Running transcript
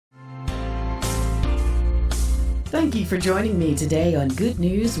Thank you for joining me today on Good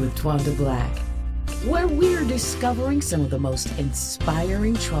News with Twanda Black, where we're discovering some of the most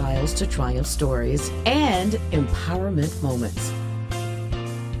inspiring trials to triumph stories and empowerment moments.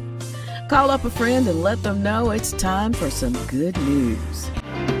 Call up a friend and let them know it's time for some good news.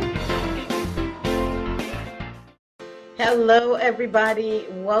 Hello, everybody.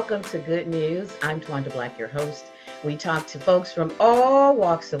 Welcome to Good News. I'm Twanda Black, your host. We talk to folks from all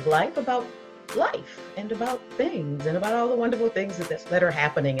walks of life about life and about things and about all the wonderful things that are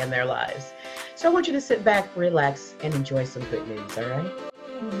happening in their lives. So I want you to sit back, relax, and enjoy some good news, all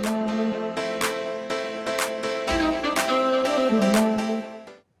right?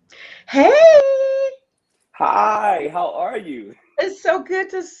 Hey! Hi, how are you? It's so good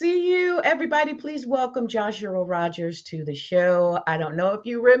to see you. Everybody, please welcome Joshua Rogers to the show. I don't know if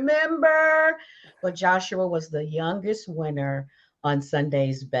you remember, but Joshua was the youngest winner on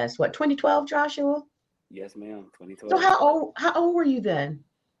Sunday's Best. What, 2012, Joshua? Yes, ma'am, So 2012. how old were you then?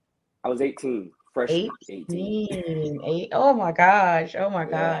 I was 18, freshman, 18. 18. Oh my gosh. Oh my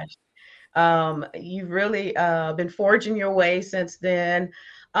Yeah. gosh. You've really been forging your way since then.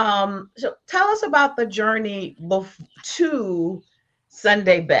 So tell us about the journey to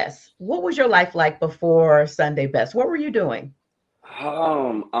Sunday Best. What was your life like before Sunday Best? What were you doing?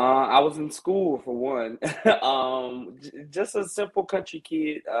 I was in school for one. Just a simple country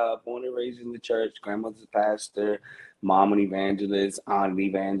kid, born and raised in the church. Grandmother's a pastor, mom an evangelist, aunt an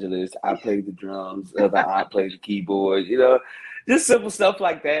evangelist. I played the drums, the other aunt played the keyboard. Just simple stuff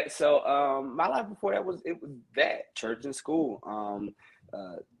like that. So, my life before that was that church and school.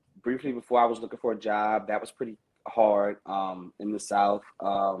 Uh, Briefly before I was looking for a job, that was pretty hard. In the South.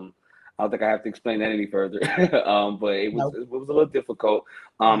 I don't think I have to explain that any further. But No. it was a little difficult.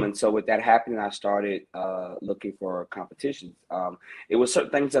 And so with that happening, I started looking for competitions. It was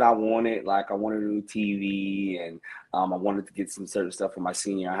certain things that I wanted, like I wanted to do TV, and I wanted to get some certain stuff for my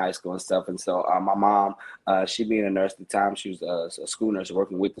senior in high school and stuff. And so my mom, she being a nurse at the time, she was a school nurse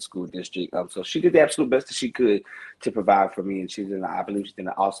working with the school district. So she did the absolute best that she could to provide for me, and I believe she did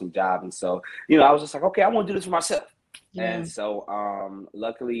an awesome job. And so I was just like, okay, I want to do this for myself. Yeah. And so,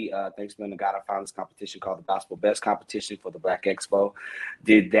 luckily, thanks be to God, I found this competition called the Gospel Best Competition for the Black Expo.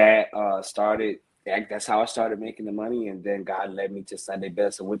 Did that, started. That's how I started making the money, and then God led me to Sunday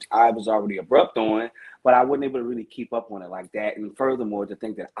Best, which I was already abrupt on, but I wasn't able to really keep up on it like that. And furthermore, to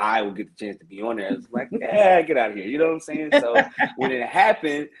think that I would get the chance to be on there, it's like, yeah, get out of here. You know what I'm saying? So when it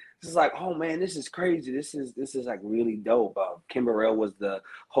happened, it's like, oh man, this is crazy. This is like really dope. Kim Burrell was the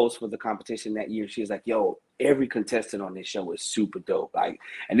host for the competition that year. She was like, yo, every contestant on this show is super dope. Like,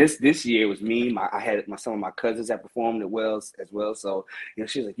 and this year it was me. I had some of my cousins that performed as well. So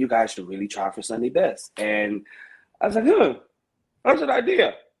she was like, you guys should really try for Sunday Best. And I was like, that's an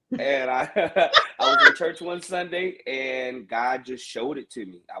idea. And I was in church one Sunday, and God just showed it to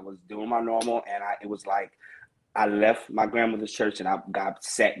me. I was doing my normal, and it was like I left my grandmother's church, and God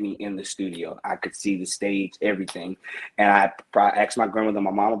sat me in the studio. I could see the stage, everything. And I asked my grandmother and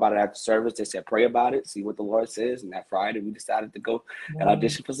my mom about it after service. They said, pray about it, see what the Lord says. And that Friday, we decided to go and Wow.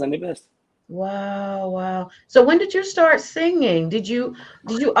 audition for Sunday Best. Wow, wow. So when did you start singing? Did you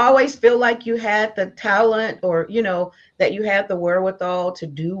always feel like you had the talent, or that you had the wherewithal to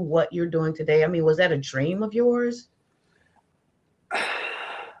do what you're doing today? I mean, was that a dream of yours?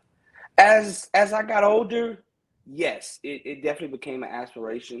 As I got older, yes, it definitely became an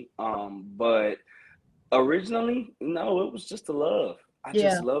aspiration. But originally, no, it was just a love. I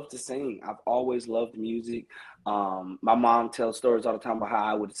Yeah. just love to sing. I've always loved music. My mom tells stories all the time about how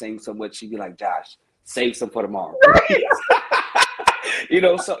I would sing so much. She'd be like, Josh, save some for tomorrow.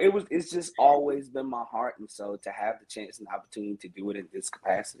 So it's just always been my heart. And so to have the chance and opportunity to do it in this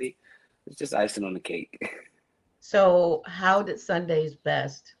capacity, it's just icing on the cake. So how did Sunday's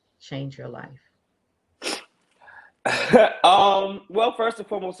Best change your life? Well, first and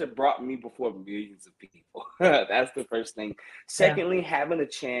foremost, it brought me before millions of people. That's the first thing. Yeah. Secondly, having a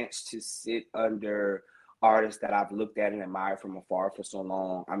chance to sit under artists that I've looked at and admired from afar for so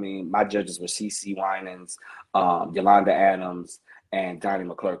long. I mean, my judges were CeCe Winans, Yolanda Adams, and Donnie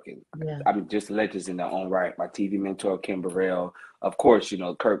McClurkin. Yeah. I mean, just legends in their own right. My TV mentor, Kim Burrell. Of course,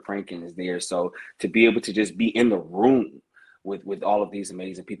 Kirk Franklin is there. So to be able to just be in the room with all of these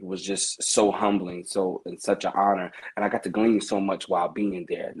amazing people was just so humbling, and such an honor. And I got to glean so much while being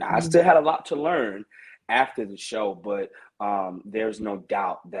there. Now, I still had a lot to learn after the show, but there's no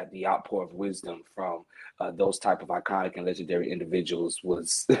doubt that the outpour of wisdom from those type of iconic and legendary individuals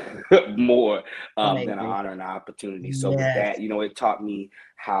was more than an Amazing. honor and an opportunity. So with Yes. that, it taught me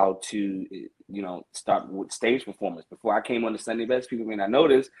how to, start with stage performance. Before I came on the Sunday Best, people may not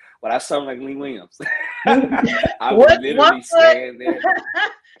notice, but I sung like Lee Williams. I would What literally foot? stand there.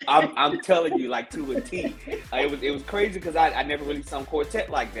 I'm telling you, like to a T. It was crazy because I never really sung quartet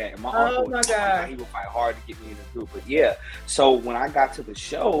like that, and my Oh uncle, my oh my God, gosh. he would fight hard to get me in the group. But yeah, so when I got to the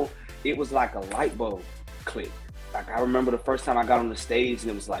show, it was like a light bulb click. Like I remember the first time I got on the stage,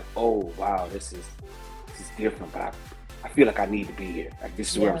 and it was like, oh wow, this is different. But I feel like I need to be here. Like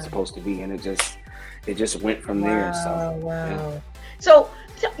this is where I'm Yeah. supposed to be, and it just went from there. So Wow, yeah. wow. So,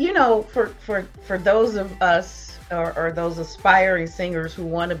 for those of us or those aspiring singers who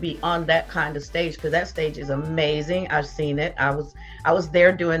want to be on that kind of stage, because that stage is amazing. I've seen it. I was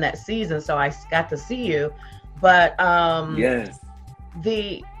there during that season, so I got to see you. But Yes.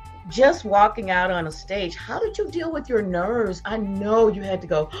 the just walking out on a stage, how did you deal with your nerves? I know you had to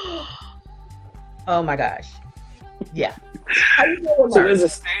go, oh my gosh. Yeah. How do you deal with So nerves? there's a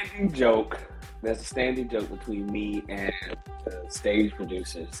standing joke. There's a standing joke between me and the stage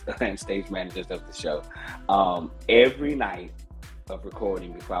producers and stage managers of the show. Every night of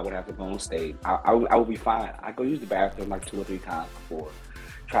recording, before I would have to go on stage, I would be fine. I go use the bathroom like 2 or 3 times before,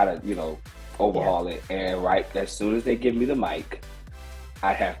 try to overhaul it. And right as soon as they give me the mic,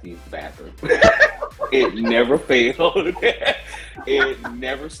 I have to use the bathroom. It never failed. It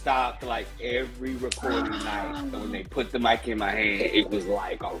never stopped. Like every recording night, when they put the mic in my hand, it was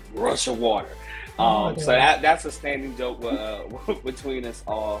like a rush of water. Oh my So God. that's a standing joke between us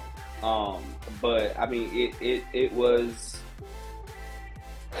all. But I mean, it was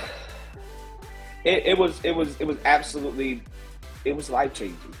it was absolutely, it was life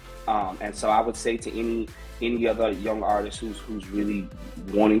changing. And so I would say to any other young artist who's really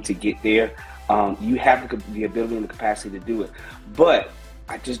wanting to get there, you have the ability and the capacity to do it. But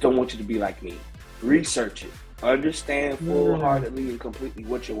I just don't want you to be like me. Research it. Understand full-heartedly and completely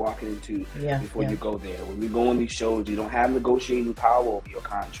what you're walking into Yeah, before yeah. you go there. When you go on these shows, you don't have negotiating power over your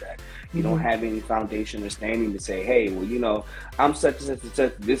contract. You don't have any foundation or standing to say, hey, well, I'm such and such and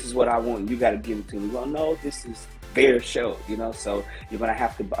such. This is what I want. You got to give it to me. Well, no, this is their show, so you're going to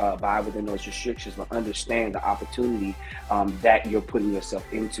have to abide within those restrictions, but understand the opportunity that you're putting yourself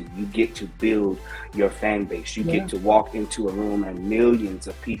into. You get to build your fan base. You get to walk into a room and millions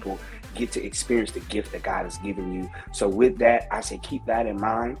of people get to experience the gift that God has given you. So with that, I say keep that in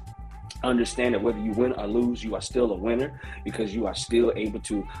mind. Understand that whether you win or lose, you are still a winner, because you are still able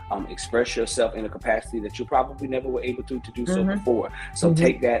to express yourself in a capacity that you probably never were able to do so before. So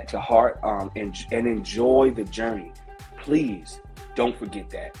take that to heart, and enjoy the journey. Please don't forget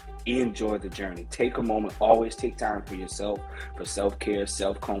that. Enjoy the journey. Take a moment. Always take time for yourself, for self-care,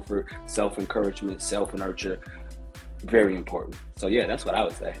 self-comfort, self-encouragement, self-nurture. Very important. So yeah, that's what I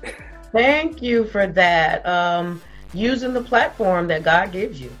would say. Thank you for that. Using the platform that God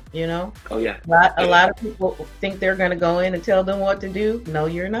gives you, Oh yeah. A lot of people think they're going to go in and tell them what to do. No,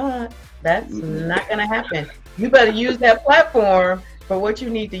 you're not. That's not going to happen. You better use that platform for what you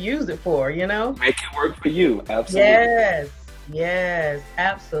need to use it for, Make it work for you. Absolutely. Yes,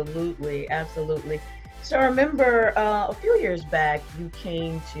 absolutely, absolutely. So I remember a few years back, you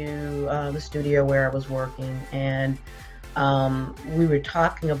came to the studio where I was working, and we were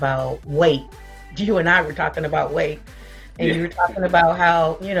talking about weight. You and I were talking about weight, and you were talking about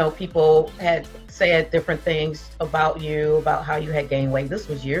how, people had said different things about you, about how you had gained weight. This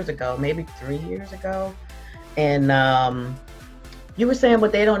was years ago, maybe 3 years ago. And you were saying,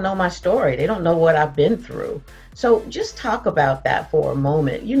 but they don't know my story. They don't know what I've been through. So just talk about that for a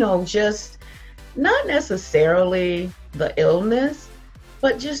moment, just not necessarily the illness,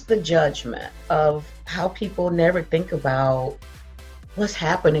 but just the judgment of how people never think about what's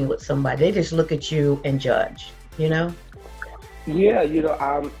happening with somebody. They just look at you and judge, Yeah,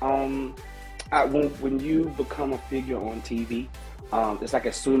 when you become a figure on TV, it's like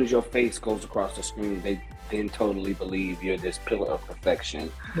as soon as your face goes across the screen, they then totally believe you're this pillar of perfection,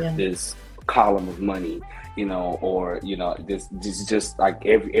 this column of money, or this is just like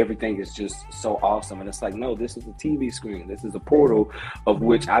everything is just so awesome. And it's like, no, this is a TV screen. This is a portal of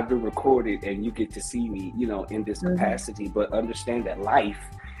which I've been recorded, and you get to see me, in this capacity. But understand that life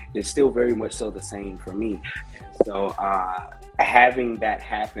is still very much so the same for me. So having that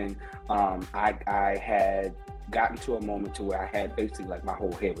happen, I had gotten to a moment to where I had basically like my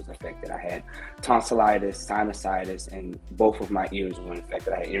whole head was affected. I had tonsillitis, sinusitis, and both of my ears were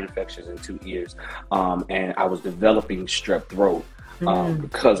infected. I had ear infections in 2 ears, and I was developing strep throat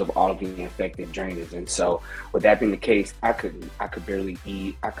because of all of the infected drainage. And so with that being the case, I could barely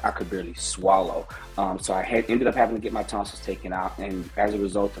eat. I could barely swallow. So I ended up having to get my tonsils taken out, and as a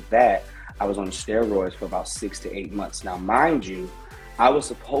result of that, I was on steroids for about 6 to 8 months. Now, mind you, I was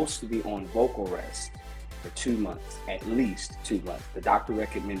supposed to be on vocal rest for 2 months, at least 2 months. The doctor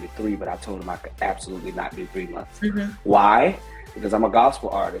recommended 3, but I told him I could absolutely not do 3 months. Why? Because I'm a gospel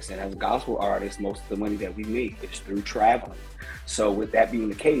artist, and as a gospel artist, most of the money that we make is through traveling. So with that being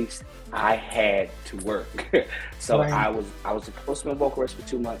the case, I had to work. So Right. I was supposed to be on vocalist for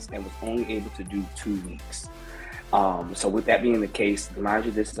 2 months and was only able to do 2 weeks. So with that being the case, mind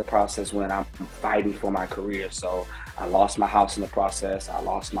you, this is a process when I'm fighting for my career. So I lost my house in the process. I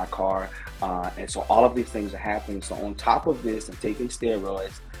lost my car. And so all of these things are happening. So on top of this, I'm taking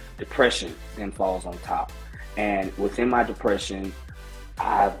steroids, depression then falls on top. And within my depression,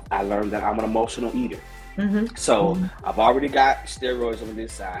 I learned that I'm an emotional eater. So I've already got steroids on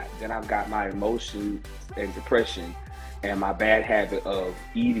this side. Then I've got my emotion and depression and my bad habit of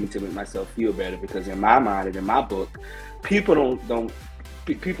eating to make myself feel better, because in my mind and in my book, people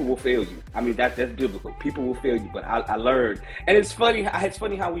people will fail you. I mean, that's biblical. People will fail you, but I learned, and it's funny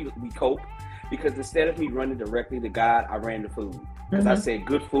how we cope, because instead of me running directly to God, I ran to food. Because I said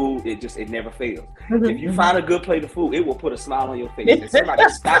good food, it never fails. If you find a good plate of food, it will put a smile on your face. And somebody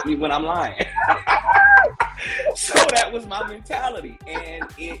stop me when I'm lying. So that was my mentality, and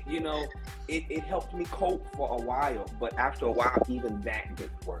it helped me cope for a while. But after a while, even that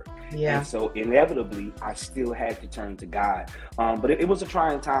didn't work. Yeah. And so inevitably, I still had to turn to God. But it was a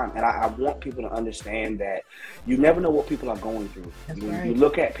trying time, and I want people to understand that you never know what people are going through. Right. You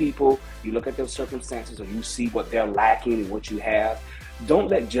look at people, you look at their circumstances, or you see what they're lacking and what you have. Don't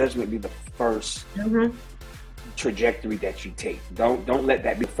let judgment be the first trajectory that you take. Don't let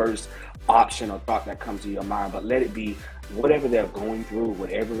that be the first option or thought that comes to your mind, but let it be whatever they're going through,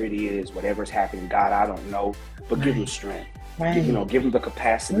 whatever it is, whatever's happening. God, I don't know, but give them strength. Right. Give them the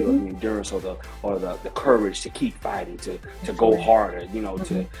capacity or the endurance or the courage to keep fighting, to go harder,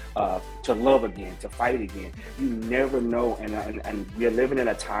 to love again, to fight again. You never know, and we're living in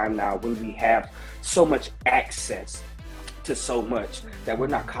a time now when we have so much access to so much that we're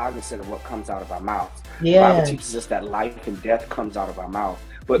not cognizant of what comes out of our mouths. Yeah. The Bible teaches us that life and death comes out of our mouth,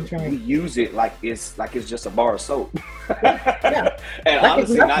 but we use it like it's just a bar of soap. Yeah. And like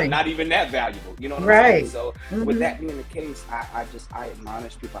honestly, not even that valuable. You know what I'm saying? So with that being the case, I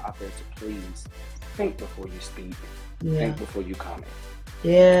admonish people out there to please think before you speak, think before you comment.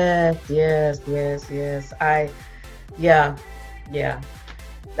 Yes.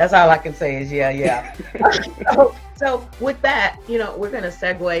 That's all I can say is yeah. So with that, we're going to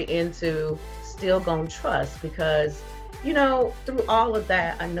segue into Still Gonna Trust, because, through all of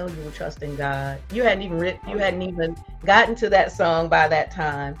that, I know you were trusting God. You hadn't even gotten to that song by that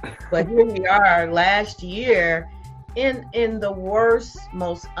time, but here we are last year in the worst,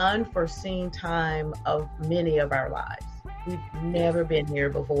 most unforeseen time of many of our lives. We've never been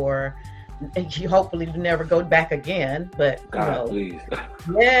here before. Hopefully you never go back again, but God, please.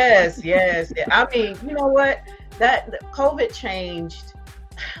 Yes. I mean, you know what? That COVID changed.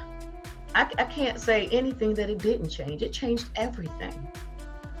 I can't say anything that it didn't change. It changed everything.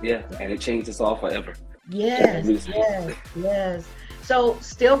 Yeah, and it changed us all forever. Yes. So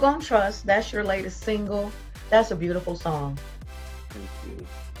Still Gonna Trust, that's your latest single. That's a beautiful song. Thank you.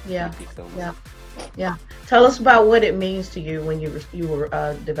 Yeah. Thank you so much. Yeah. Tell us about what it means to you when you were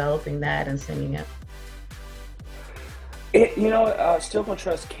developing that and singing it. Still Gonna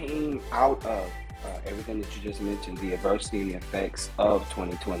Trust came out of everything that you just mentioned, the adversity and the effects of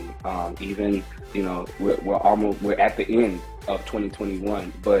 2020. We're at the end of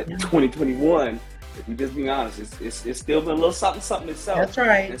 2021, but 2021, if you just be honest, it's still been a little something itself. That's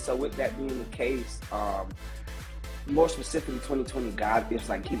right. And so with that being the case, more specifically 2020, God, it's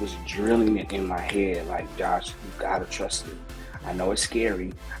like he was drilling it in my head, like, Josh, you gotta trust me. I know it's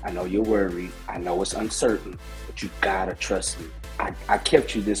scary. I know you're worried. I know it's uncertain, but you gotta trust me. I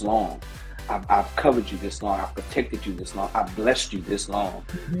kept you this long. I've covered you this long. I've protected you this long. I've blessed you this long.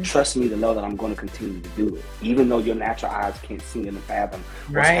 Trust me to know that I'm going to continue to do it, even though your natural eyes can't see and fathom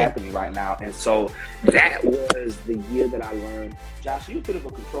what's happening right now. And so that was the year that I learned, Josh, you're a bit of a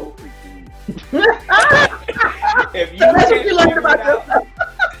control freak, dude. If you that's what you learned about yourself.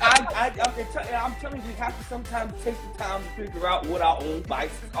 I'm telling you, we have to sometimes take the time to figure out what our own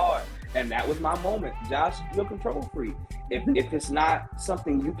vices are. And that was my moment. Josh, you're a control freak. If it's not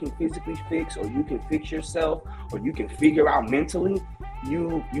something you can physically fix, or you can fix yourself, or you can figure out mentally,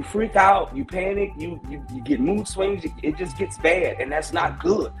 you freak out, you panic, you get mood swings, it just gets bad, and that's not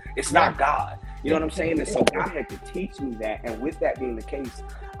good. It's not God. You know what I'm saying? And so God had to teach me that. And with that being the case,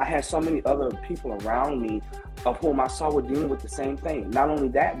 I had so many other people around me of whom I saw were dealing with the same thing. Not only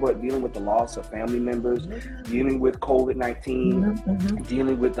that, but dealing with the loss of family members, dealing with COVID-19,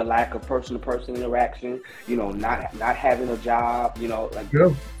 dealing with the lack of person-to-person interaction, not having a job,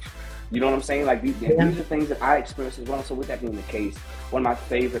 You know what I'm saying? Like these Yeah. are things that I experienced as well. So with that being the case, one of my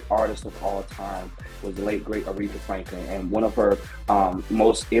favorite artists of all time was the late great Aretha Franklin, and one of her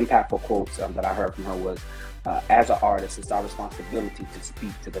most impactful quotes that I heard from her was, "As an artist, it's our responsibility to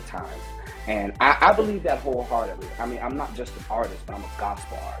speak to the times." And I believe that wholeheartedly. I mean, I'm not just an artist, but I'm a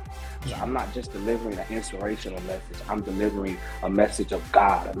gospel artist. So I'm not just delivering an inspirational message. I'm delivering a message of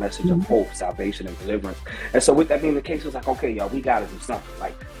God, a message of hope, salvation, and deliverance. And so with that being the case, it was like, okay, y'all, we gotta do something.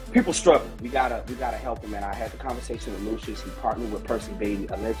 Like, people struggle. We gotta help them. And I had the conversation with Lucius. He partnered with Percy Bailey,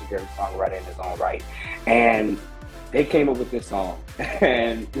 a legendary songwriter in his own right. And they came up with this song.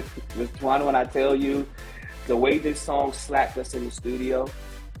 And Ms. Twana, when I tell you, the way this song slapped us in the studio,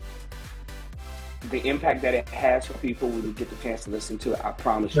 the impact that it has for people when you get the chance to listen to it, I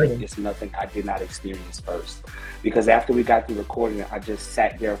promise you, it's nothing I did not experience first. Because after we got through recording it, I just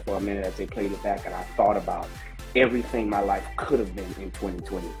sat there for a minute as they played it back, and I thought about everything my life could have been in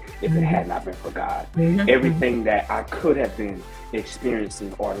 2020 if it had not been for God. Everything that I could have been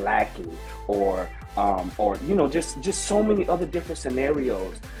experiencing or lacking, or you know, just so many other different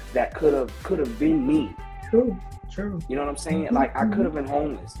scenarios that could have been me. True. You know what I'm saying? Like, I could have been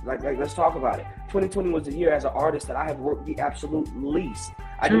homeless. Like, let's talk about it. 2020 was the year as an artist that I have worked the absolute least.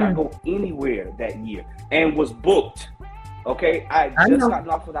 I did not go anywhere that year and was booked. Okay? I just gotten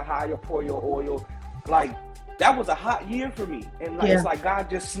off of the higher pour your oil. Like, that was a hot year for me. And like, it's like God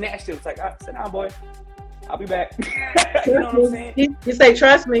just snatched it. It's like, sit down, boy. I'll be back. You know what I'm saying? You say,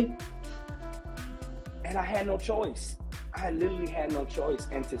 trust me. And I had no choice. I literally had no choice.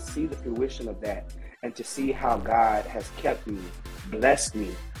 And to see the fruition of that, and to see how God has kept me, blessed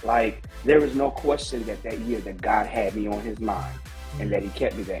me, like, there is no question that year that God had me on his mind, and that he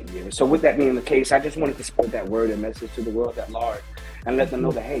kept me that year. So with that being the case, I just wanted to spread that word and message to the world at large, and let them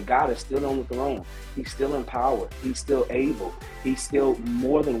know that, hey, God is still on the throne. He's still in power. He's still able. He's still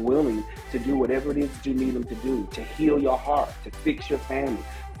more than willing to do whatever it is that you need him to do, to heal your heart, to fix your family,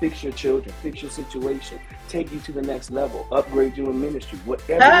 fix your children, fix your situation, take you to the next level, upgrade you in ministry,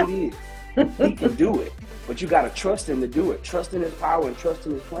 whatever it is. He can do it, but you got to trust him to do it. Trust in his power and trust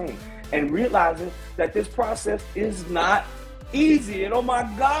in his plan, and realizing that this process is not easy. And oh my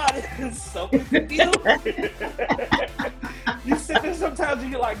God, it is something to do. You sit there sometimes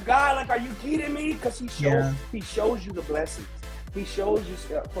and you're like, God, like, are you kidding me? Because he shows you the blessings. He shows you,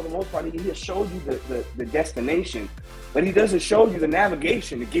 for the most part, he shows you the destination, but he doesn't show you the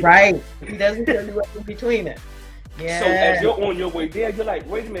navigation to get right. He doesn't show you what's in between it. Yeah. So as you're on your way there, you're like,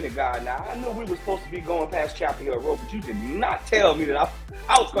 wait a minute, God, now I know we were supposed to be going past Chapel Hill Road, but you did not tell me that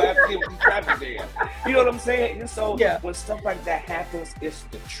I was going to have to deal with these traffic there. You know what I'm saying? And so when stuff like that happens, it's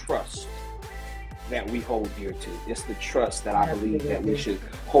the trust that we hold dear to. It's the trust that I believe that we should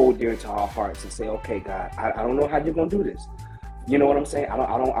hold dear to our hearts and say, okay, God, I don't know how you're going to do this. You know what I'm saying? I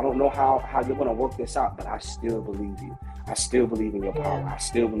don't know how you're going to work this out, but I still believe you. I still believe in your power. I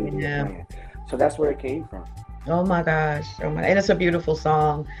still believe in your plan. So that's where it came from. Oh my gosh. And it's a beautiful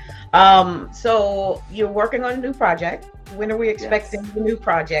song. So you're working on a new project. When are we expecting the new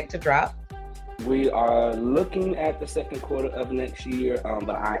project to drop? We are looking at the second quarter of next year,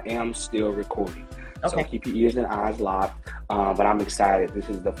 but I am still recording. Okay. So keep your ears and eyes locked. But I'm excited. This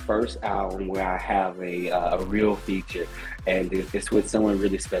is the first album where I have a real feature, and it's with someone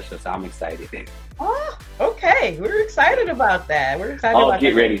really special. So I'm excited. Oh, okay. We're excited about that. We're excited about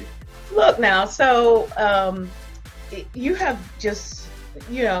get ready. Look now, so you have just,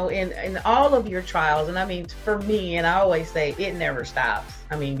 you know, in all of your trials, and I mean, for me, and I always say it never stops.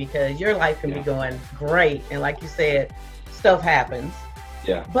 I mean, because your life can be going great, and like you said, stuff happens.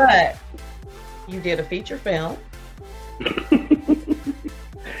 Yeah. But you did a feature film.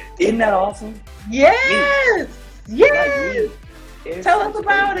 Isn't that awesome? Yes. Yes. Like Tell us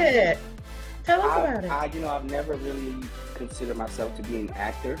about it. Tell us about it. I've never really considered myself to be an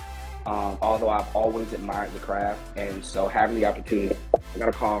actor. Although I've always admired the craft, and so having the opportunity, I got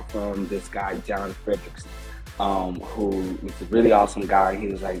a call from this guy, John Fredrickson, who is a really awesome guy. He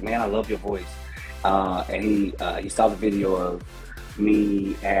was like, man, I love your voice. And he saw the video of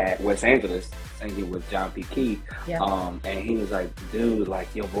me at West Angeles singing with John P. Keith. And he was like, dude, like,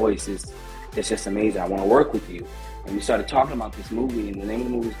 your voice it's just amazing. I want to work with you. And we started talking about this movie, and the name of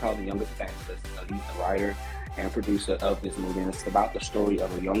the movie is called The Youngest Evangelist. He's the writer and producer of this movie, and it's about the story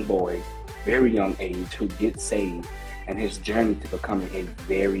of a young boy, very young age, who gets saved, and his journey to becoming a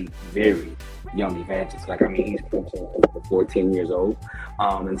very, very young evangelist. Like, I mean, he's 14 years old,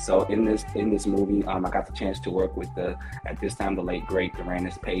 and so in this movie, I got the chance to work with at this time the late great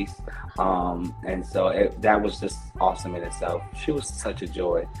Duranice Pace, and so that was just awesome in itself. She was such a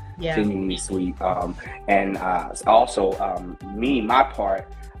joy, genuinely sweet, and also my part.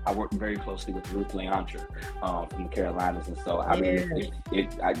 I work very closely with Ruth Leandra from the Carolinas, and so I mean,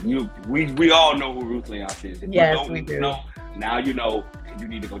 we all know who Ruth Leandra is. If Yes, you don't we do. know, now you know, and you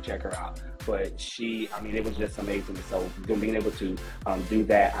need to go check her out. But it was just amazing. So being able to do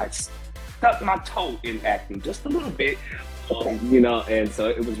that, I stuck my toe in acting just a little bit. And so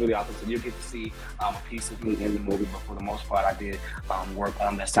it was really awesome. So you get to see a piece of me in the movie, but for the most part, I did work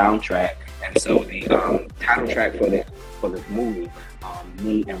on the soundtrack. And so the title track for the movie,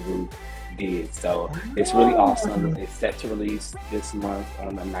 me and Ruth did. So it's really awesome. It's set to release this month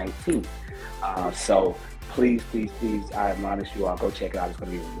on the 19th. So please, I admonish you all, go check it out. It's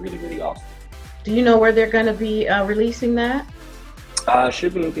going to be really, really awesome. Do you know where they're going to be releasing that?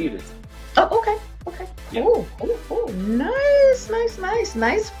 Should be in theaters. Oh, okay. Yeah. Oh, nice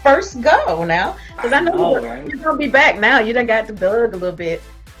first go now. Because I know right? You're going to be back now. You done got the bug a little bit.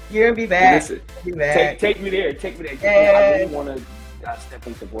 You're going to be back. Listen, be back. Take me there. Yeah. I really want to step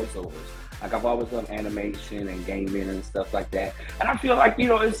into voiceovers. Like I've always done animation and gaming and stuff like that. And I feel like,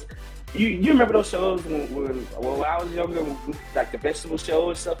 it's, you remember those shows when I was younger, like the vegetable shows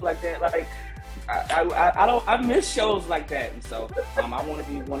and stuff like that? Like, I miss shows like that, and so I want to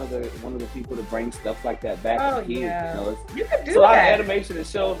be one of the people to bring stuff like that back to kids. Yeah. You can do there's a lot of animation and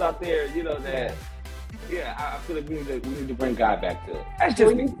shows out there, that. Yeah, I feel like we need to bring God back to it. That's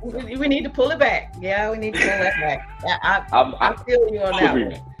just we need to pull it back. Yeah, we need to pull that back. I feel you on that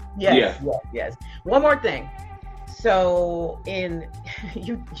one. Yes. One more thing. So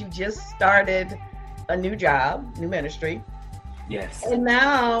you just started a new job, new ministry. Yes. And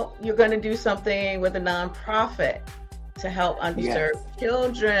now you're going to do something with a nonprofit to help underserved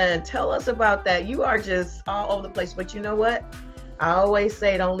children. Tell us about that. You are just all over the place, but you know what? I always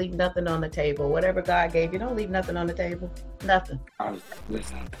say, don't leave nothing on the table. Whatever God gave you, don't leave nothing on the table. Nothing.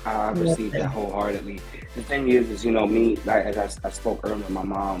 Listen, I received that wholeheartedly. The thing is me, like, as I spoke earlier, my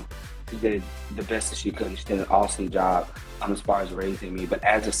mom, she did the best that she could. She did an awesome job as far as raising me. But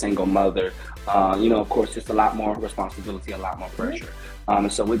as a single mother, of course, just a lot more responsibility, a lot more pressure.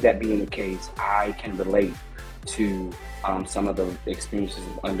 And so with that being the case, I can relate to some of the experiences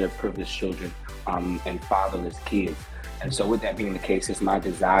of underprivileged children and fatherless kids. And so with that being the case, it's my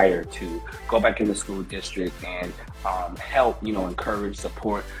desire to go back in the school district and help, encourage,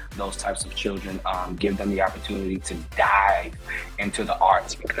 support those types of children, give them the opportunity to dive into the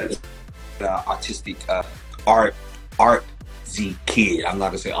arts, because the autistic artsy kid, I'm not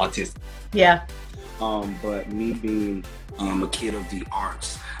gonna say autistic. Yeah. But me being a kid of the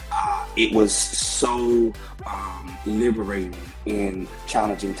arts, it was so liberating in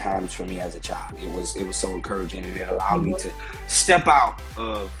challenging times for me as a child. It was so encouraging, and it allowed me to step out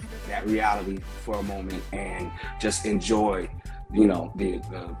of that reality for a moment and just enjoy,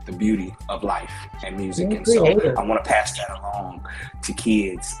 the beauty of life and music. And so I want to pass that along to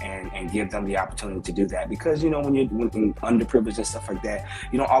kids and give them the opportunity to do that, because when you're underprivileged and stuff like that,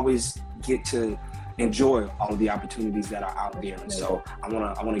 you don't always get to enjoy all of the opportunities that are out there. And so I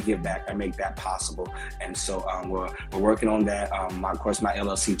want to give back and make that possible. And so we're working on that. Of course, my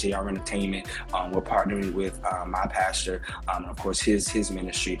LLC, JR Entertainment, we're partnering with my pastor, and of course his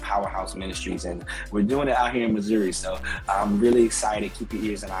ministry, Powerhouse Ministries, and we're doing it out here in Missouri. So I'm really excited. Keep your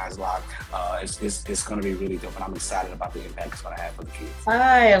ears and eyes locked. It's going to be really dope, and I'm excited about the impact it's going to have for the kids.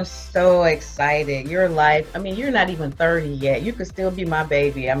 I am so excited. Your life, you're not even 30 yet. You could still be my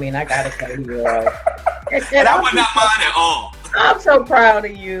baby. I got to tell you. And I would not mind at all. I'm so proud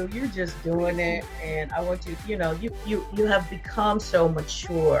of you. You're just doing it, and I want you. You have become so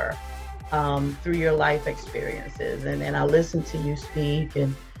mature through your life experiences, and I listened to you speak,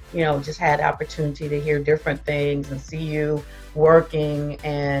 and just had the opportunity to hear different things and see you working,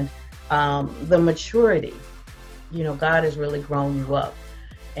 and the maturity. God has really grown you up,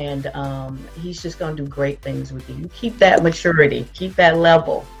 and He's just going to do great things with you. You keep that maturity, keep that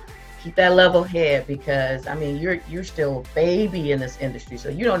level. Keep that level head, because you're still a baby in this industry, so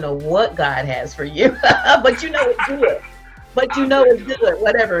you don't know what God has for you, but you know it's good. But you know it's good,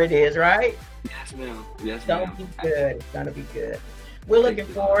 whatever it is, right? Yes, ma'am. Yes, ma'am. It's gonna be good. It's gonna be good. We're looking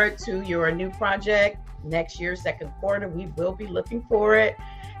forward to your new project next year, second quarter. We will be looking for it,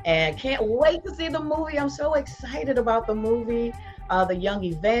 and can't wait to see the movie. I'm so excited about the movie, The Young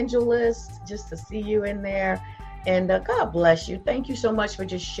Evangelist, just to see you in there. And God bless you. Thank you so much for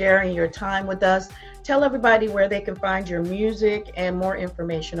just sharing your time with us. Tell everybody where they can find your music and more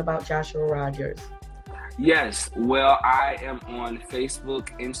information about Joshua Rogers. Yes. Well, I am on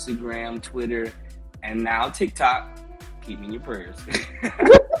Facebook, Instagram, Twitter, and now TikTok. Keep me in your prayers.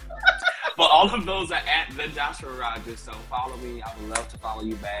 But all of those are at the Joshua Rogers. So follow me. I would love to follow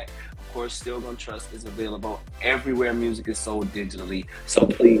you back. Of course, Still Gonna Trust is available everywhere music is sold digitally. So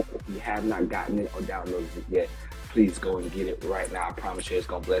please, if you have not gotten it or downloaded it yet, please go and get it right now. I promise you it's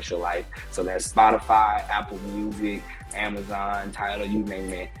going to bless your life. So that's Spotify, Apple Music, Amazon, Tidal, you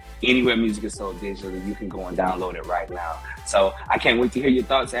name it. Anywhere music is sold digitally, you can go and download it right now. So I can't wait to hear your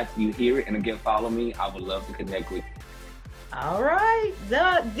thoughts after you hear it. And again, follow me. I would love to connect with you. All right.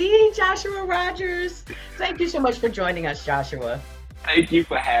 The Joshua Rogers. Thank you so much for joining us, Joshua. Thank you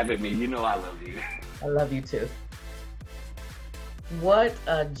for having me. You know I love you. I love you too. What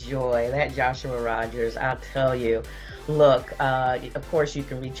a joy, that Joshua Rogers, I'll tell you. Look, of course, you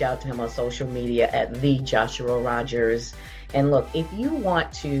can reach out to him on social media at the Joshua Rogers. And look, if you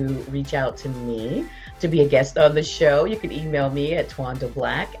want to reach out to me to be a guest on the show, you can email me at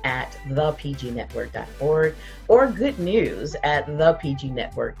twandablack@thepgnetwork.org or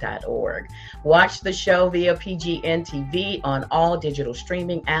goodnews@thepgnetwork.org. Watch the show via PGN TV on all digital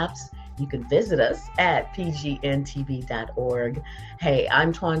streaming apps. You can visit us at pgntv.org. Hey,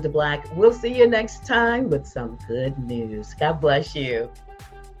 I'm Twanda Black. We'll see you next time with some good news. God bless you.